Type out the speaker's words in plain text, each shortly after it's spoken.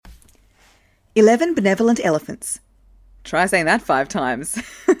11 benevolent elephants. Try saying that 5 times.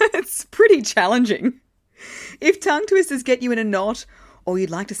 It's pretty challenging. If tongue twisters get you in a knot, or you'd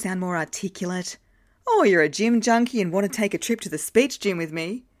like to sound more articulate, or you're a gym junkie and want to take a trip to the speech gym with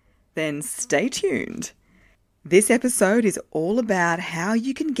me, then stay tuned. This episode is all about how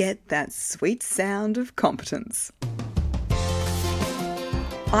you can get that sweet sound of competence.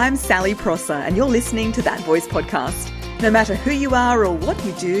 I'm Sally Prosser, and you're listening to That Voice Podcast. No matter who you are or what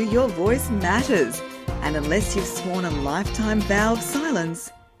you do, your voice matters. And unless you've sworn a lifetime vow of silence,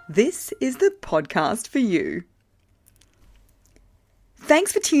 this is the podcast for you.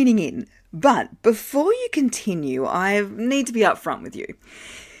 Thanks for tuning in. But before you continue, I need to be upfront with you.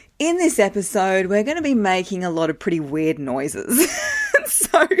 In this episode, we're going to be making a lot of pretty weird noises.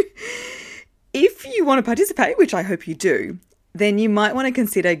 So if you want to participate, which I hope you do, then you might want to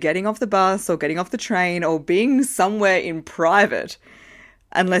consider getting off the bus or getting off the train or being somewhere in private,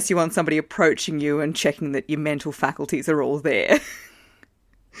 unless you want somebody approaching you and checking that your mental faculties are all there.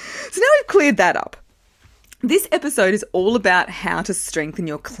 So now we've cleared that up. This episode is all about how to strengthen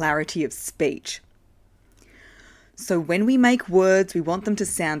your clarity of speech. So when we make words, we want them to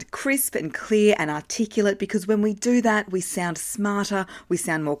sound crisp and clear and articulate, because when we do that, we sound smarter, we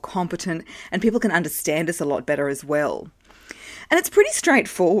sound more competent, and people can understand us a lot better as well. And it's pretty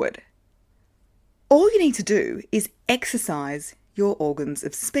straightforward. All you need to do is exercise your organs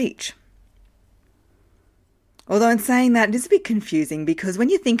of speech. Although in saying that, it is a bit confusing, because when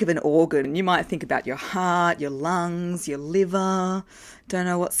you think of an organ, you might think about your heart, your lungs, your liver. Don't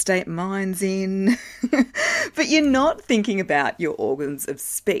know what state mine's in. But you're not thinking about your organs of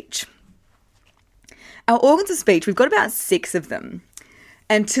speech. Our organs of speech, we've got about 6 of them.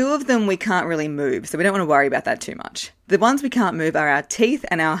 And 2 of them we can't really move, so we don't want to worry about that too much. The ones we can't move are our teeth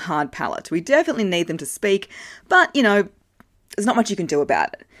and our hard palate. We definitely need them to speak, but, there's not much you can do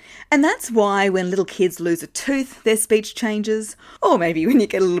about it. And that's why when little kids lose a tooth, their speech changes. Or maybe when you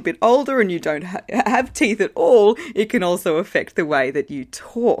get a little bit older and you don't have teeth at all, it can also affect the way that you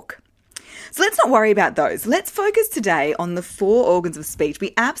talk. So let's not worry about those. Let's focus today on the 4 organs of speech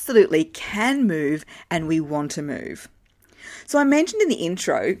we absolutely can move and we want to move. So I mentioned in the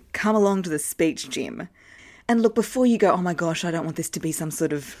intro, come along to the speech gym. And look, before you go, oh my gosh, I don't want this to be some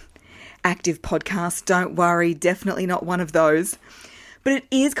sort of active podcast, don't worry, definitely not one of those. But it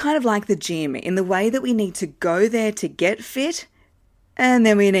is kind of like the gym in the way that we need to go there to get fit, and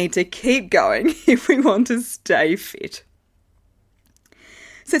then we need to keep going if we want to stay fit.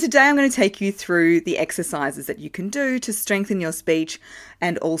 So today I'm going to take you through the exercises that you can do to strengthen your speech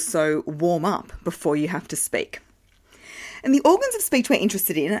and also warm up before you have to speak. And the organs of speech we're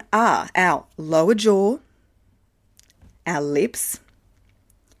interested in are our lower jaw, our lips,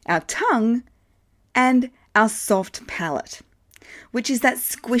 our tongue, and our soft palate, which is that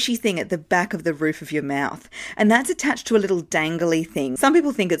squishy thing at the back of the roof of your mouth. And that's attached to a little dangly thing. Some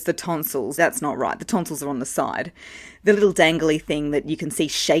people think it's the tonsils. That's not right. The tonsils are on the side. The little dangly thing that you can see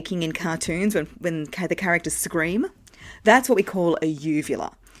shaking in cartoons when the characters scream. That's what we call a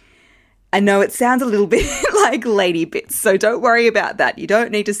uvula. I know it sounds a little bit like lady bits, so don't worry about that. You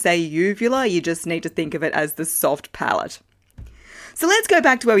don't need to say uvula, you just need to think of it as the soft palate. So let's go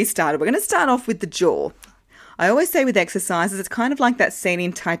back to where we started. We're going to start off with the jaw. I always say with exercises, it's kind of like that scene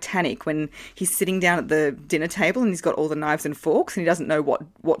in Titanic when he's sitting down at the dinner table and he's got all the knives and forks and he doesn't know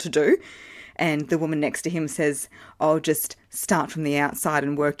what to do. And the woman next to him says, oh, just start from the outside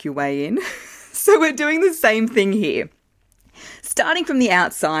and work your way in. So we're doing the same thing here. Starting from the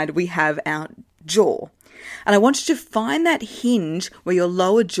outside, we have our jaw. And I want you to find that hinge where your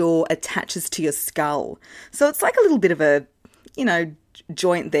lower jaw attaches to your skull. So it's like a little bit of a,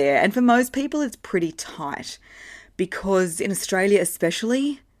 joint there. And for most people, it's pretty tight. Because in Australia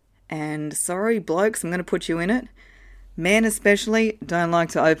especially, and sorry, blokes, I'm going to put you in it, men especially don't like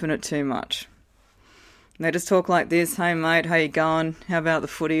to open it too much. They just talk like this, hey mate, how you going? How about the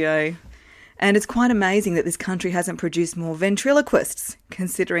footy, eh? And it's quite amazing that this country hasn't produced more ventriloquists,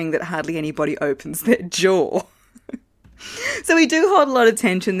 considering that hardly anybody opens their jaw. So we do hold a lot of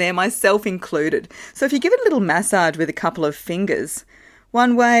tension there, myself included. So if you give it a little massage with a couple of fingers,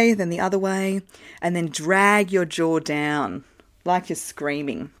 one way, then the other way, and then drag your jaw down like you're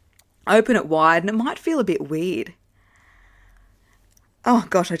screaming. Open it wide, and it might feel a bit weird. Oh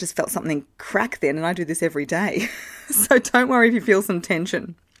gosh, I just felt something crack then, and I do this every day. So don't worry if you feel some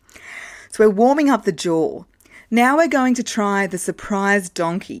tension. So we're warming up the jaw. Now we're going to try the surprise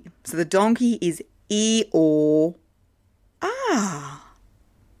donkey. So the donkey is E-or. Ah.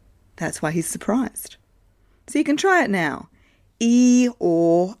 That's why he's surprised. So you can try it now.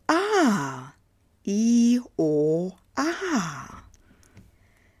 E-or. Ah. E-or. Ah.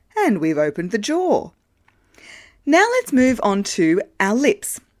 And we've opened the jaw. Now let's move on to our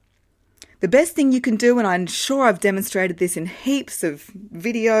lips. The best thing you can do, and I'm sure I've demonstrated this in heaps of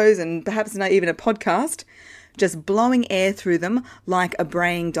videos and perhaps not even a podcast, just blowing air through them like a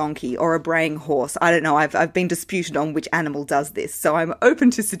braying donkey or a braying horse. I don't know, I've been disputed on which animal does this, so I'm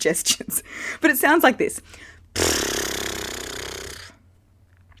open to suggestions. But it sounds like this.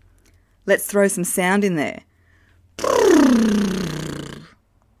 Let's throw some sound in there.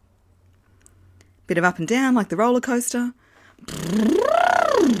 Bit of up and down like the roller coaster.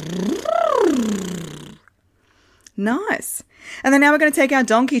 Nice. And then now we're going to take our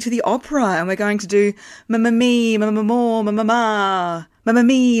donkey to the opera and we're going to do mamma me, mamma more, mamma ma, mamma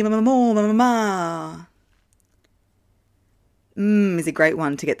me, mamma more, mamma ma. Is a great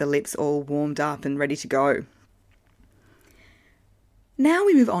one to get the lips all warmed up and ready to go. Now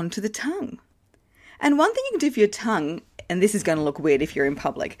we move on to the tongue. And one thing you can do for your tongue, and this is going to look weird if you're in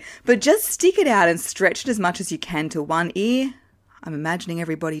public, but just stick it out and stretch it as much as you can to one ear. I'm imagining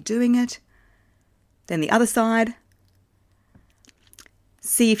everybody doing it. Then the other side.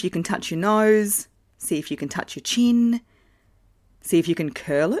 See if you can touch your nose. See if you can touch your chin. See if you can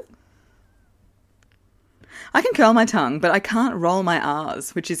curl it. I can curl my tongue, but I can't roll my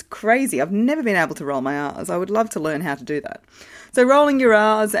R's, which is crazy. I've never been able to roll my R's. I would love to learn how to do that. So rolling your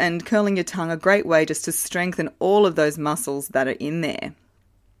R's and curling your tongue are a great way just to strengthen all of those muscles that are in there.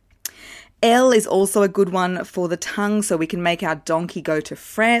 L is also a good one for the tongue, so we can make our donkey go to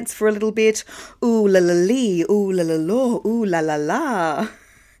France for a little bit. Ooh la la lee, ooh la la la, ooh la la la.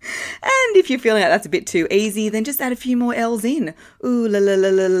 And if you're feeling like that's a bit too easy, then just add a few more L's in. Ooh la la la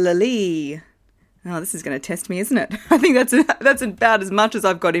la la lee. Oh, this is going to test me, isn't it? I think that's about as much as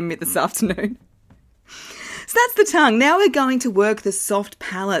I've got in me this afternoon. So that's the tongue. Now we're going to work the soft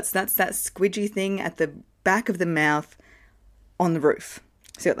palates. That's that squidgy thing at the back of the mouth on the roof.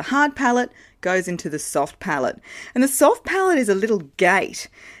 So you've got the hard palate goes into the soft palate. And the soft palate is a little gate,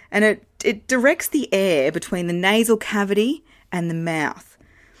 and it directs the air between the nasal cavity and the mouth.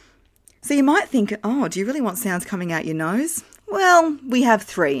 So you might think, oh, do you really want sounds coming out your nose? Well, we have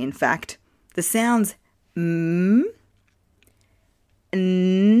three, in fact. The sounds n,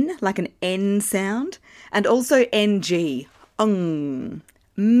 like an N sound, and also ng, n.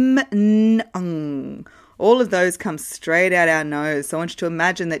 All of those come straight out our nose. So I want you to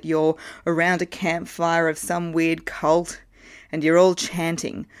imagine that you're around a campfire of some weird cult and you're all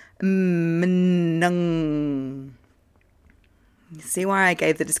chanting. See why I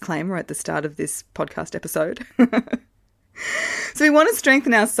gave the disclaimer at the start of this podcast episode? So we want to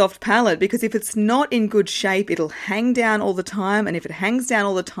strengthen our soft palate because if it's not in good shape, it'll hang down all the time. And if it hangs down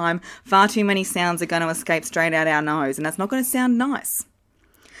all the time, far too many sounds are going to escape straight out our nose. And that's not going to sound nice.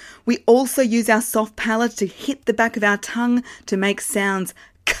 We also use our soft palate to hit the back of our tongue to make sounds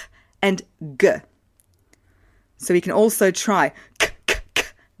k and g. So we can also try k, k, k,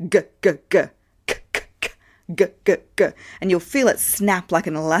 g, g, g, k, k, k, g, g, g. And you'll feel it snap like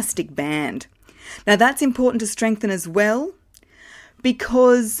an elastic band. Now that's important to strengthen as well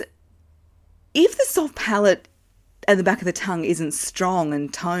because if the soft palate at the back of the tongue isn't strong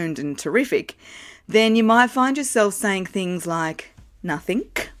and toned and terrific, then you might find yourself saying things like nothing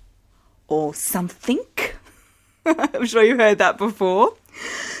or something. I'm sure you've heard that before.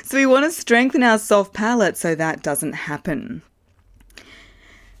 So we want to strengthen our soft palate so that doesn't happen.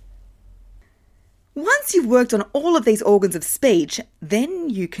 Once you've worked on all of these organs of speech, then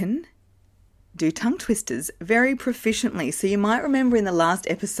you can do tongue twisters very proficiently. So you might remember in the last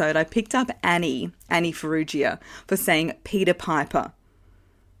episode, I picked up Annie Ferrugia, for saying Peter Piper,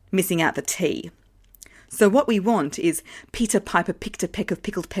 missing out the T. So what we want is Peter Piper picked a peck of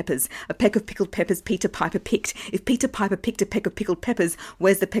pickled peppers. A peck of pickled peppers Peter Piper picked. If Peter Piper picked a peck of pickled peppers,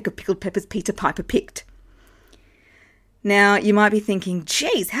 where's the peck of pickled peppers Peter Piper picked? Now, you might be thinking,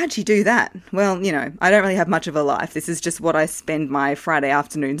 geez, how'd she do that? Well, you know, I don't really have much of a life. This is just what I spend my Friday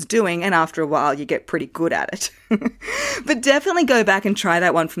afternoons doing, and after a while, you get pretty good at it. But definitely go back and try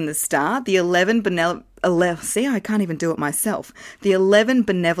that one from the start. The 11 benevolent... See, I can't even do it myself. The 11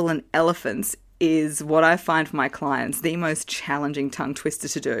 benevolent elephants is what I find for my clients the most challenging tongue twister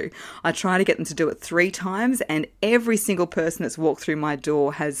to do. I try to get them to do it 3 times, and every single person that's walked through my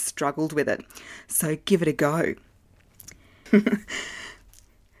door has struggled with it. So give it a go.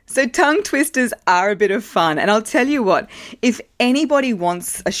 So tongue twisters are a bit of fun. And I'll tell you what, if anybody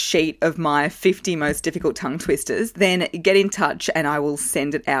wants a sheet of my 50 most difficult tongue twisters, then get in touch and I will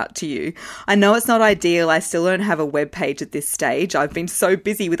send it out to you. I know it's not ideal. I still don't have a web page at this stage. I've been so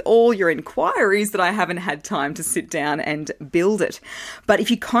busy with all your inquiries that I haven't had time to sit down and build it. But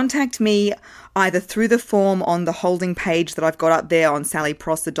if you contact me either through the form on the holding page that I've got up there on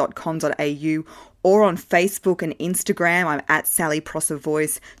sallyprosser.com.au, or on Facebook and Instagram, I'm at Sally Prosser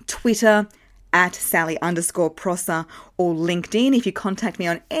Voice, Twitter at Sally_Prosser, or LinkedIn. If you contact me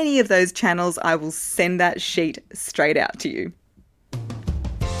on any of those channels, I will send that sheet straight out to you.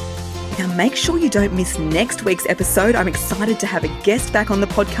 Now make sure you don't miss next week's episode. I'm excited to have a guest back on the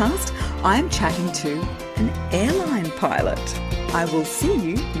podcast. I'm chatting to an airline pilot. I will see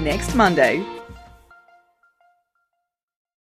you next Monday.